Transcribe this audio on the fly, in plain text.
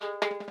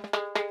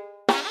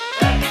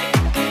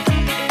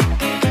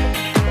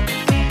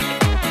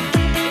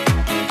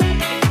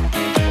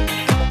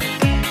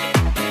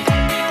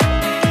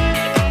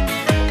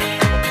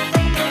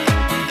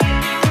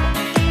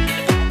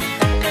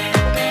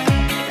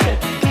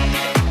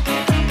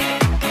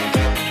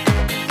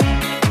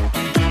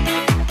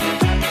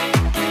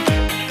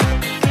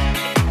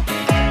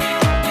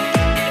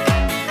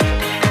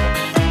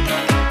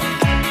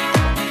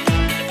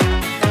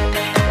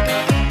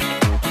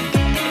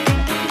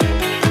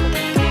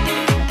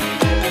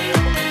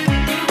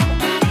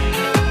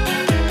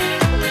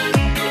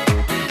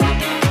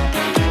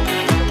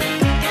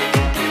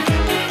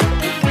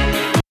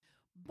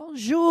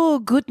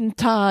Guten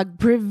Tag,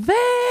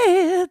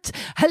 Privet.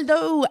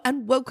 Hello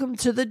and welcome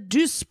to the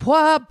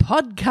Duspois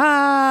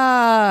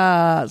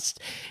podcast.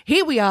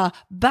 Here we are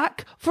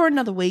back for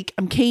another week.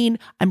 I'm keen,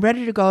 I'm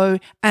ready to go,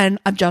 and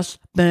I've just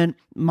burnt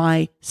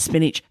my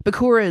spinach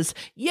bakuras.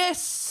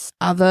 Yes,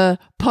 other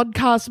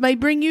podcasts may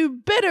bring you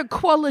better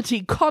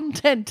quality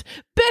content,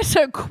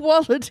 better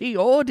quality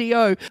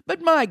audio, but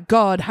my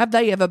God, have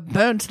they ever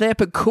burnt their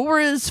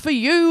pakuras for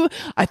you?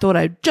 I thought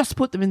I'd just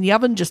put them in the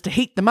oven just to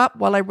heat them up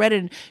while I read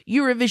an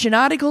Eurovision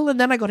article, and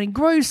then I got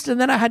engrossed,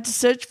 and then I had to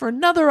search for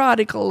another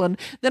article, and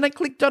then I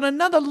clicked on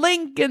another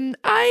link, and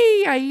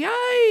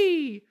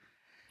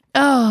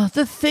Oh,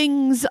 the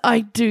things I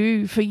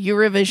do for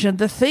Eurovision,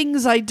 the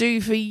things I do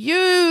for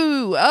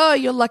you. Oh,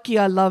 you're lucky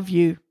I love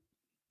you.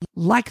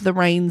 Like the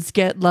rains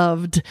get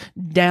loved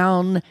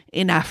down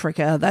in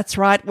Africa. That's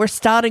right, we're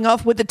starting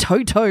off with a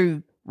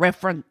Toto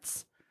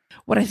reference.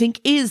 What I think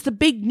is the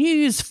big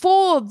news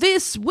for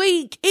this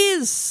week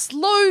is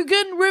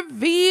slogan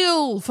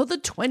reveal for the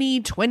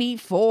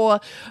 2024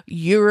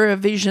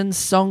 Eurovision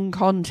Song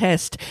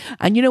Contest.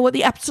 And you know what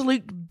the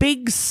absolute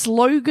big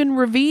slogan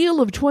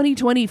reveal of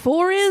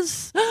 2024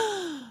 is?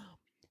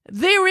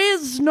 There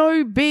is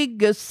no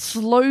big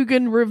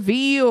slogan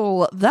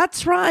reveal.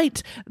 That's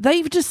right.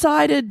 They've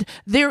decided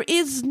there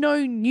is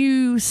no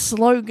new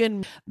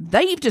slogan.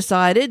 They've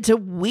decided to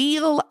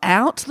wheel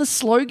out the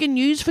slogan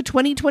news for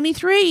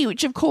 2023,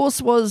 which of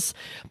course was,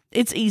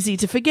 it's easy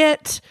to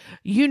forget,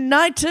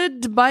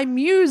 United by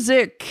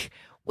Music,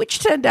 which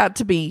turned out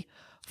to be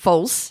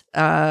false.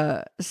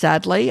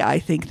 Sadly, I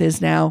think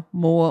there's now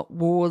more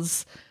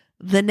wars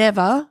than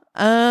ever.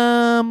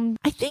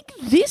 I think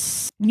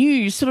this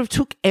news sort of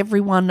took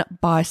everyone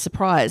by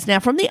surprise.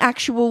 Now, from the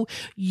actual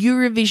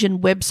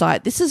Eurovision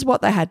website, this is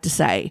what they had to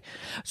say.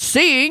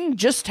 Seeing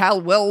just how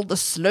well the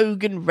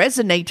slogan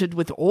resonated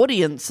with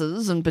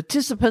audiences and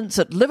participants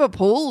at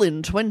Liverpool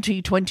in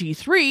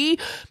 2023,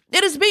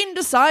 it has been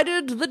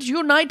decided that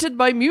United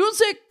by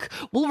Music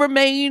will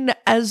remain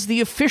as the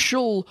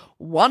official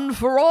one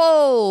for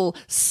all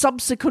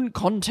subsequent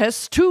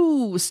contest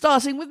too,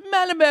 starting with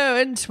Malmo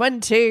in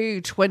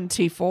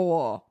 2024.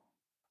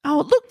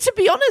 Oh, look, to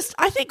be honest,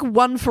 I think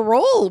One for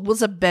All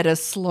was a better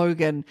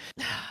slogan.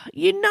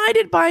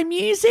 United by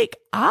Music,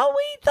 are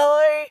we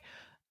though?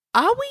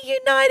 Are we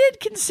united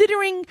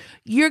considering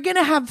you're going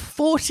to have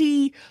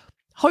 40,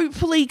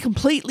 hopefully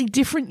completely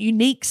different,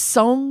 unique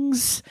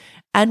songs,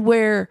 and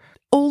we're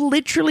all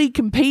literally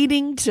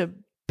competing to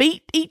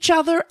beat each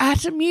other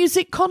at a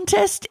music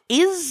contest?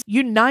 Is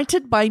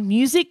United by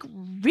Music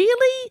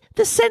really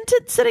the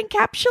sentence that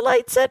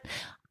encapsulates it?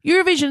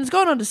 Eurovision's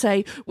gone on to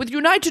say, with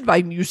United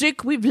by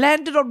Music, we've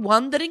landed on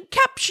one that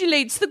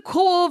encapsulates the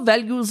core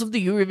values of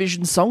the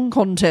Eurovision Song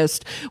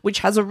Contest,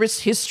 which has a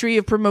rich history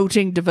of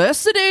promoting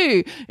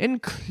diversity,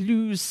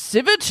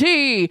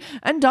 inclusivity,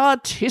 and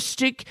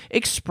artistic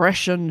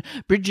expression,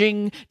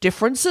 bridging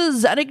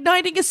differences and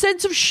igniting a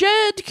sense of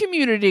shared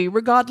community,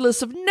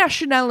 regardless of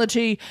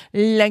nationality,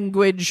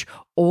 language,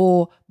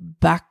 or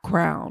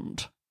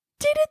background.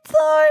 Did it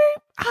though?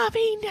 I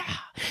mean,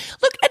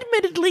 look,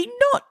 admittedly,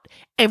 not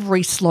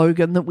every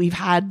slogan that we've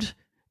had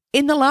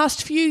in the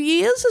last few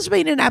years has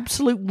been an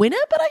absolute winner,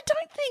 but I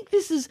don't think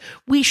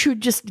we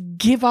should just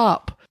give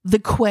up the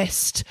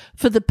quest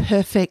for the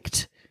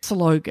perfect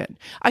slogan.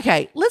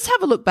 Okay, let's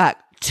have a look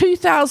back.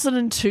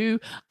 2002,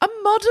 A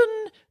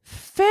Modern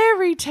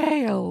Fairy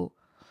Tale.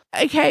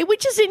 Okay,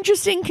 which is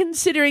interesting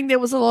considering there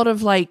was a lot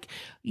of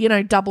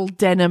double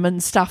denim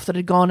and stuff that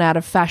had gone out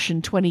of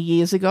fashion 20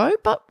 years ago,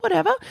 but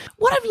whatever.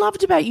 What I've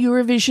loved about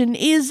Eurovision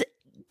is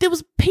there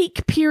was a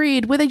peak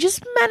period where they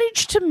just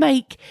managed to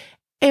make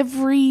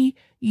every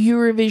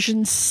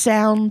Eurovision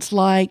sound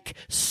like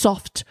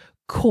soft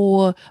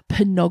core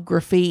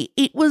pornography.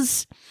 It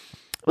was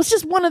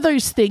just one of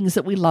those things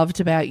that we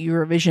loved about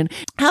Eurovision,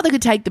 how they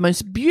could take the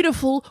most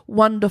beautiful,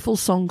 wonderful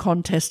song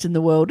contest in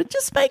the world and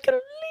just make it a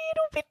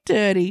little bit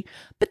dirty.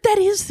 But that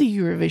is the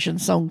Eurovision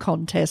Song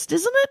Contest,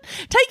 isn't it?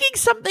 Taking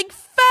something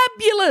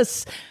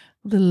fabulous,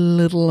 the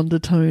little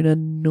undertone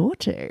and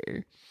naughty.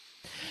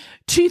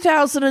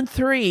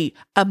 2003,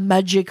 A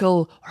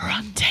Magical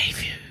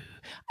Rendezvous.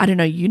 I don't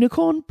know,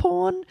 unicorn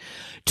porn?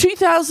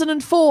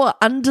 2004,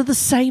 Under the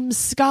Same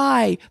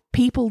Sky.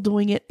 People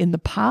doing it in the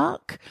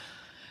park.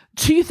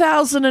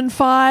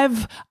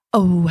 2005,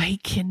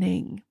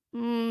 Awakening.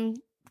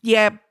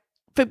 Yeah,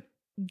 for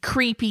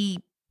creepy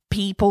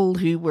people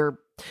who were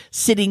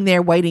sitting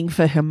there waiting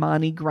for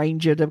Hermione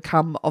Granger to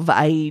come of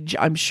age,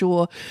 I'm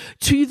sure.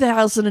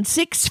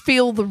 2006,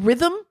 Feel the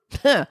Rhythm.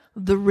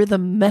 The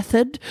Rhythm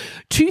Method.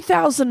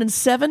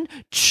 2007,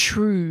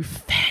 True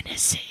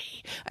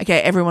Fantasy. Okay,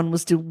 everyone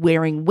was still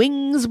wearing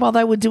wings while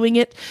they were doing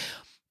it.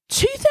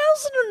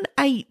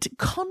 2008,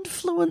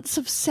 Confluence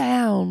of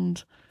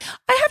Sound.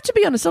 I have to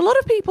be honest, a lot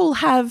of people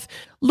have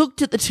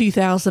looked at the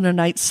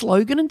 2008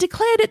 slogan and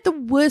declared it the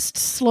worst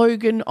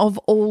slogan of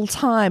all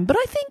time. But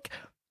I think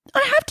I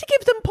have to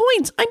give them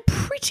points. I'm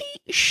pretty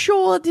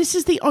sure this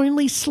is the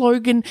only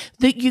slogan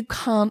that you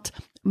can't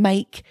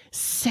make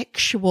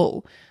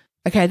sexual.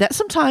 Okay, that's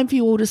some time for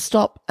you all to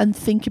stop and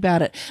think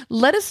about it.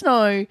 Let us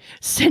know.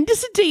 Send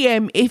us a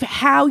DM if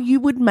how you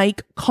would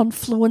make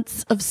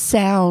confluence of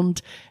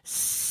sound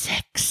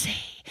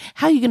sexy.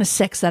 How are you going to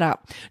sex that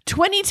up?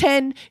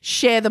 2010,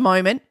 share the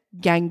moment,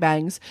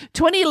 gangbangs.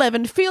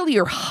 2011, feel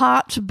your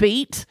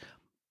heartbeat.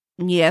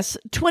 Yes.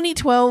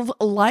 2012,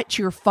 light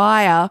your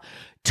fire.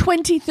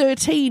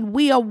 2013,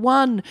 we are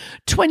one.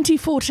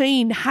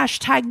 2014,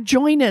 hashtag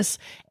join us.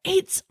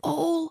 It's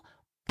all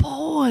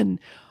born.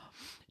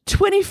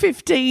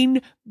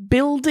 2015,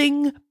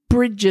 building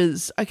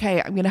bridges.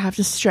 Okay, I'm going to have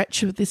to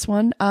stretch with this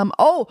one.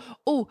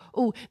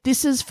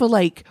 This is for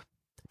like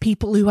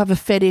people who have a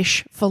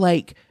fetish for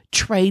like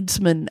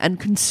tradesmen and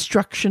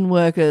construction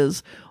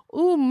workers.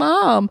 Oh,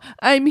 Mom,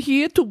 I'm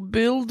here to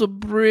build a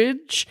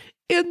bridge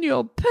in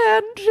your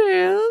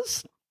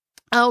panties.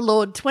 Oh,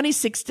 Lord,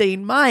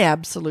 2016, my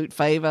absolute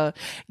favour.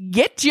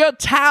 Get your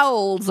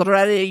towels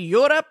ready,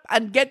 Europe,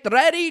 and get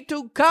ready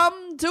to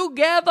come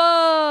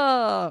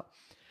together.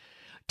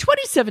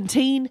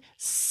 2017,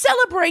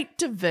 celebrate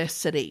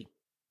diversity.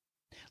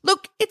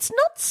 Look, it's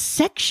not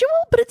sexual,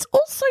 but it's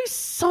also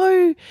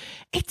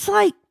it's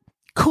like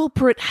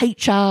corporate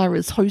HR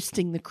is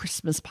hosting the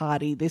Christmas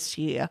party this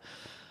year.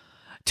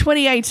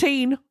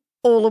 2018,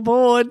 all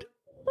aboard.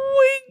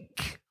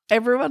 Wink.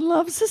 Everyone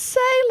loves a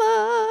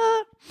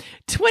sailor.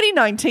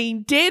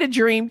 2019, dare to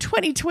dream.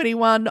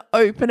 2021,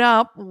 open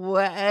up.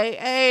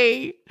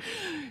 Way.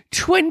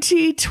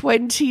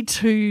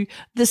 2022,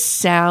 the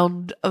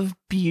sound of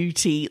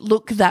beauty.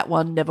 Look, that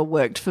one never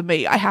worked for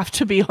me, I have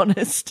to be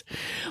honest.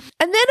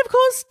 And then, of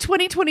course,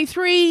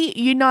 2023,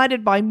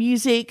 United by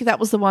Music. That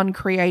was the one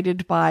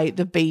created by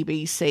the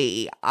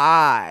BBC.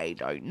 I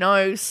don't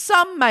know.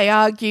 Some may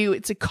argue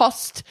it's a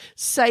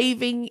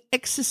cost-saving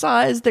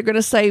exercise. They're going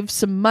to save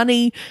some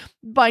money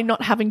by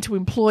not having to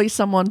employ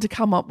someone to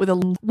come up with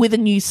a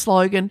new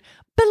slogan.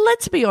 But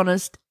let's be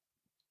honest,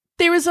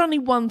 there is only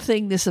one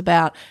thing this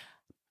about.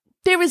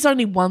 There is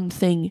only one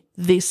thing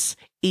this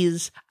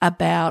is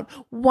about,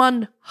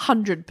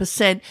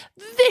 100%.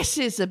 This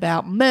is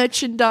about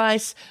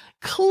merchandise.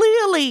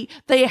 Clearly,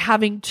 they are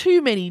having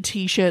too many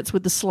T-shirts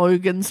with the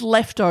slogans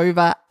left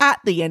over at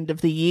the end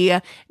of the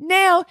year.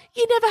 Now,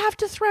 you never have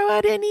to throw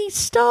out any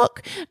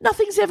stock.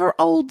 Nothing's ever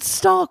old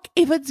stock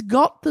if it's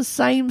got the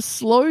same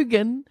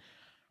slogan.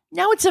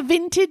 Now it's a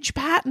vintage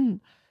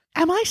pattern.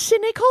 Am I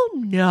cynical?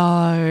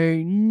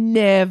 No,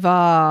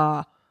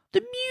 never.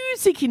 The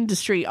music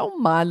industry, oh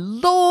my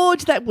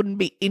Lord, that wouldn't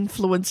be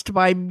influenced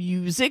by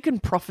music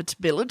and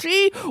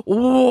profitability.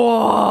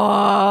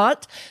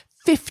 What?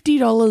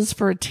 $50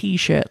 for a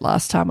T-shirt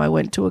last time I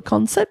went to a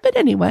concert. But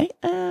anyway,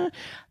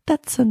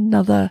 that's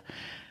another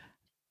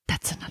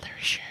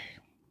issue.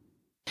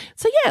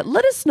 So yeah,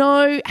 let us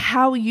know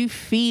how you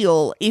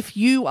feel if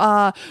you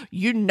are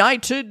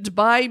united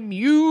by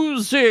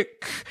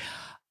music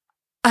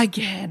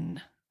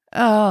again.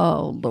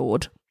 Oh,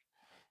 Lord.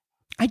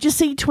 I just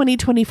see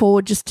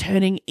 2024 just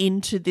turning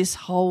into this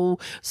whole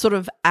sort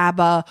of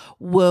ABBA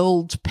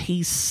world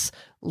peace,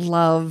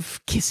 love,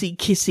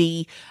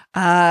 kissy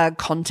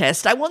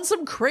contest. I want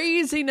some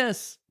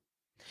craziness.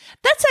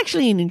 That's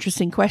actually an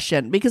interesting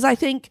question because I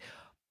think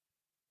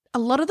a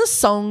lot of the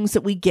songs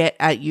that we get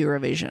at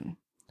Eurovision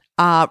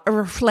are a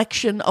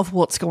reflection of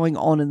what's going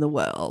on in the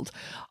world.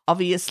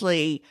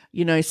 Obviously,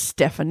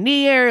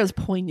 Stefania's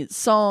poignant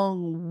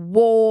song,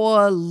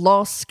 war,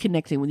 loss,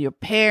 connecting with your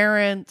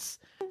parents.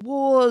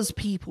 Wars,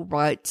 people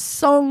write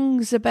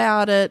songs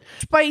about it.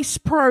 Space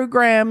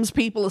programs,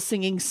 people are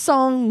singing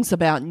songs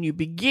about new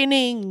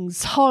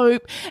beginnings,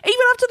 hope.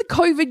 Even after the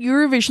COVID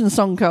Eurovision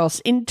Song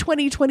Contest in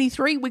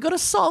 2023, we got a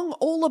song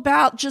all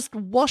about just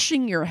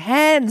washing your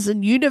hands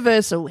and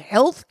universal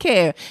health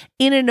care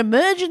in an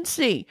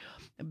emergency.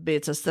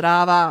 Bitte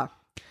strava,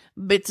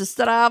 bitte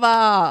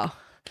strava,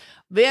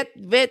 bitte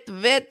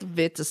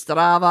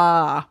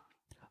strava.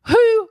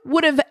 Who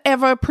would have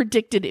ever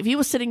predicted, if you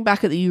were sitting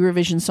back at the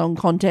Eurovision Song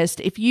Contest,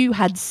 if you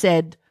had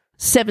said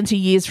 70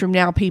 years from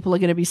now people are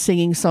going to be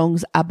singing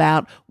songs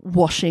about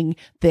washing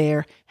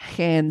their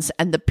hands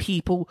and the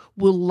people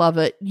will love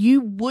it,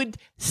 you would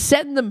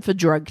send them for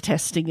drug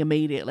testing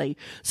immediately.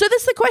 So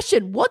that's the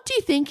question. What do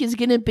you think is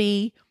going to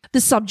be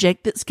the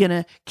subject that's going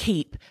to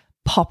keep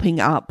popping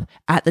up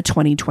at the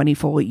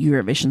 2024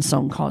 Eurovision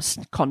Song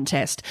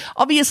Contest?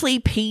 Obviously,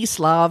 peace,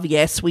 love.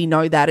 Yes, we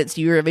know that. It's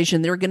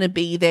Eurovision. They're going to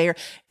be there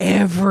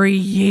every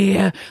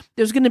year.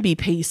 There's going to be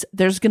peace.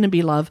 There's going to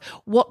be love.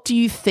 What do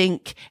you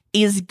think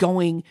is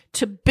going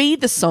to be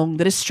the song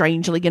that is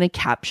strangely going to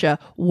capture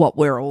what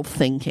we're all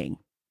thinking?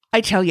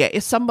 I tell you,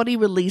 if somebody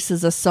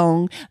releases a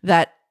song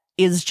that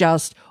is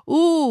just,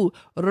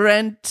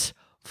 rent,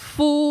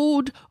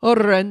 food,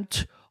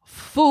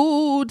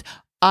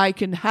 I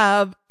can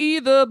have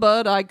either,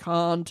 but I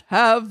can't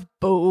have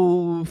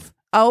both.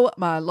 Oh,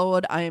 my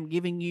Lord, I am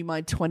giving you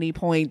my 20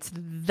 points.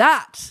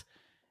 That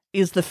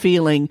is the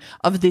feeling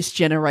of this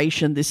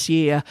generation this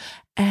year.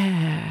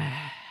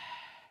 I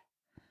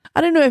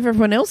don't know if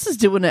everyone else is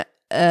doing it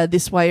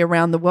this way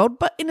around the world,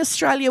 but in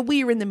Australia,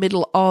 we are in the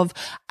middle of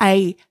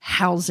a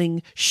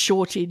housing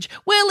shortage.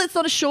 Well, it's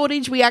not a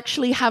shortage. We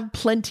actually have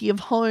plenty of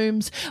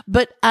homes,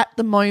 but at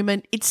the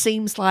moment, it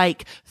seems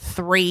like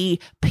 3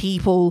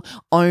 people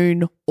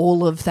own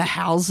all of the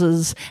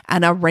houses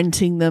and are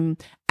renting them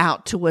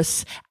out to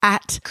us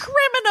at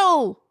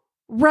criminal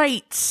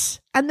rates.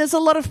 And there's a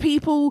lot of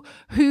people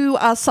who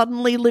are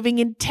suddenly living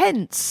in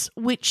tents,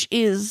 which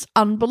is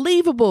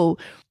unbelievable.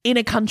 In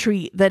a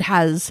country that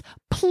has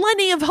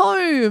plenty of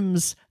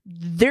homes,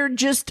 they're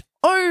just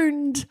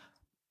owned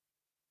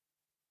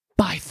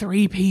by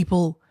 3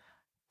 people.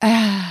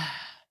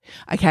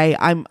 Okay,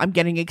 I'm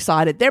getting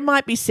excited. There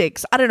might be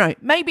 6. I don't know.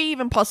 Maybe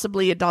even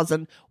possibly a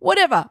dozen.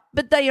 Whatever.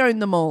 But they own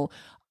them all.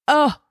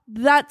 Oh,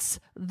 that's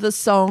the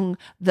song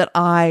that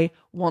I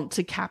want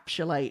to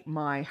capsulate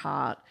my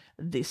heart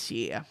this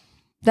year.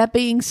 That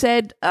being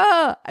said,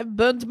 I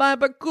burnt my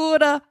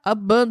bakura. I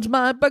burnt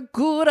my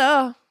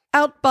bakura.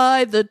 Out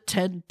by the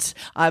tent,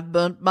 I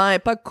burnt my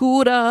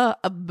pakura,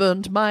 I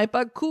burnt my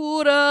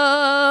pakura.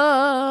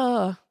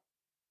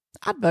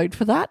 I'd vote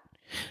for that.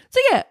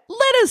 So yeah,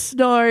 let us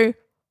know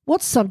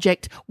what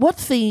subject, what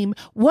theme,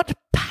 what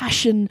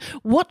passion,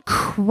 what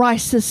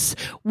crisis,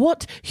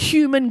 what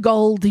human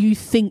goal do you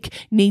think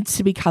needs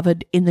to be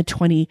covered in the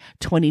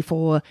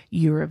 2024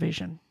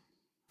 Eurovision?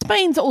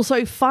 Spain's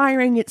also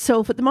firing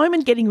itself at the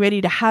moment, getting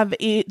ready to have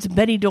its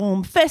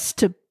Benidorm Fest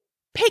to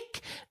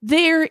pick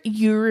their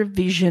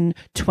Eurovision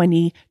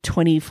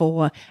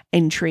 2024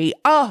 entry.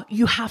 Oh,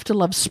 you have to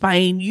love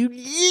Spain. You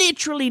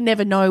literally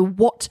never know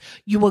what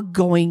you are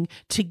going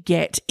to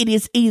get. It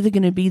is either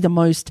going to be the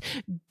most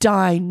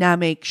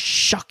dynamic,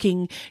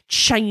 shocking,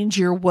 change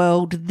your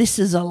world, this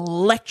is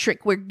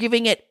electric, we're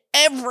giving it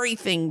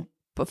everything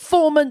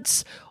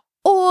performance,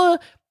 or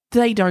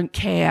they don't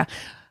care.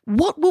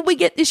 What will we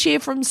get this year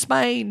from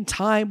Spain?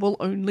 Time will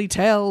only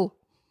tell.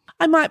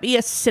 I might be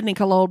a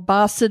cynical old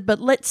bastard, but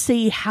let's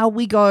see how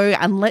we go,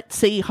 and let's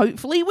see,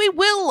 hopefully we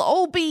will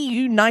all be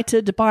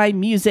united by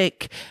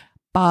music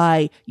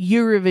by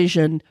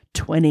Eurovision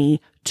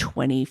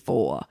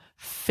 2024.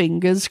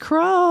 Fingers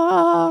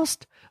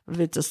crossed.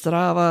 Vita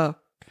strava,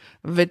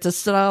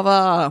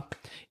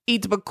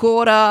 eat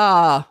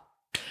bakura.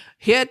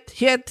 Hit,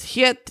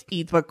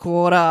 eat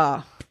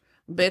bakura.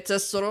 Vita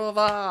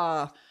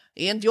strava,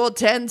 and your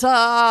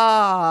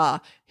tenta.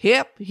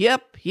 Hip,